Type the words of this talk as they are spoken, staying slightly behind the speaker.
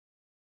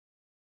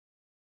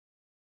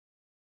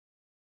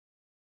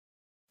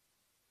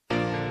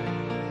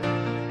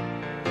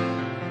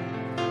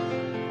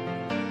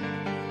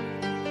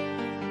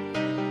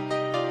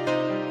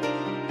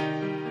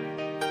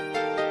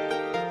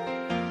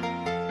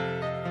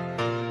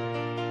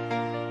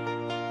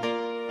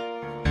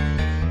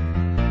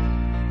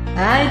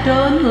I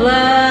don't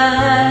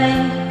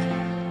like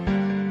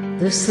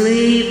to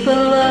sleep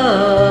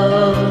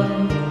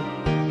alone.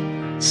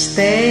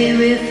 Stay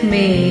with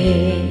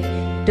me,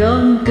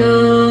 don't go.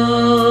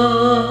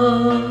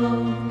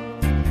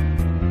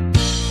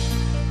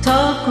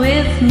 Talk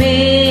with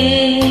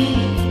me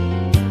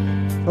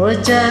for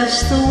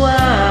just a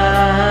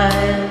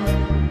while.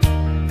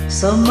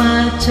 So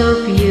much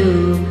of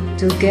you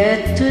to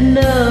get to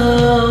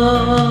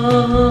know.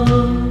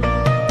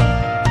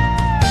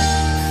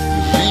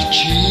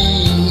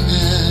 Reaching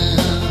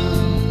out,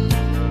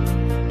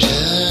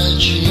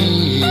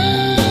 touching you,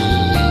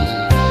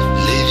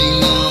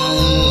 leaving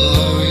all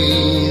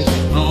worries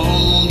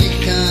all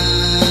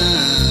behind.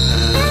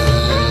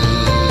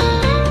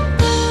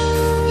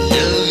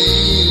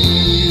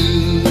 Loving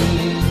you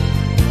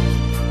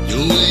the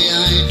way I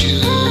do.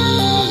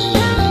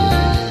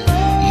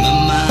 My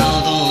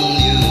mouth on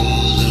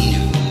yours and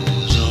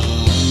yours on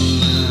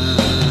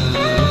mine.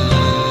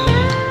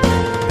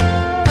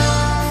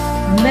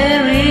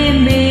 Marry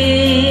me,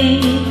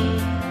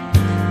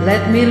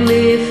 let me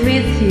live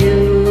with you.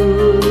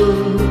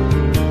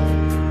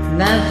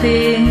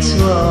 Nothing's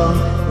wrong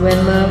when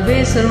love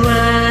is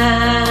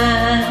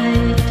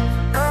right.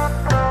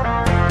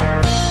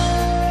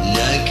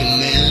 Like a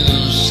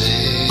man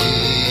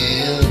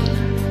said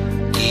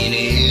in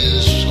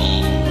his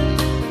song,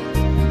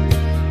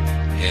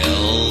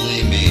 hell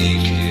they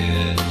make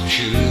it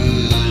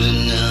true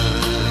tonight.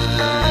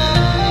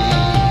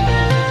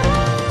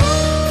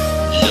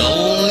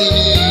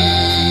 Loneliness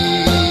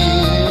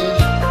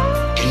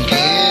can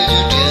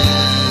get you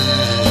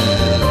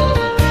down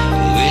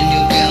when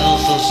you get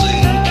so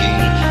thinking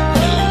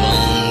no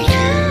one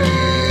cares.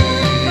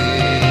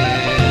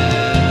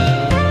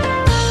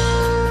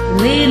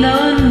 Lean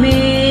on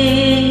me,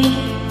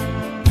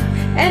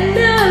 and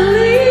I'll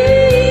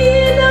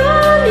lean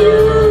on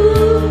you.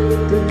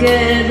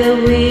 Together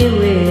we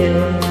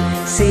will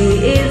see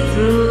it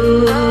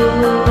through.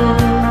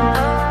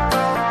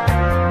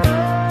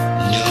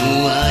 No,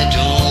 I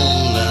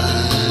don't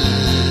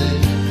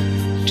like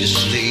to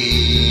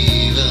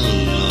sleep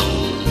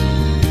alone.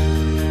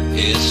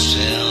 It's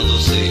how the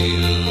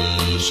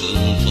things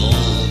some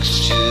folks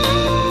do.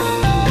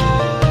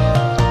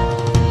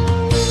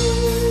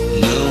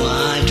 No, I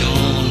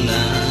don't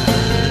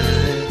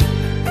like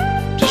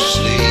to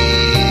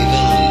sleep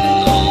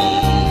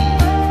alone.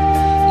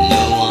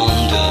 No one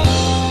does.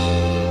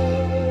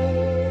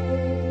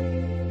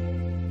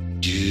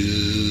 Do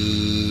you?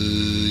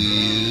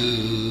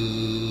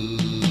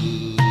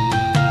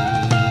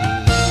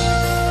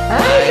 I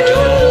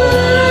don't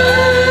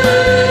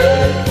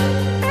like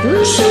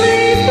to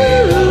sleep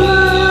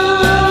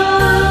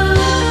alone.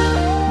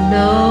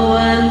 No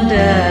one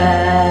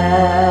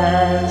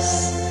does.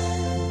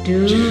 Do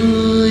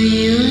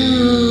you?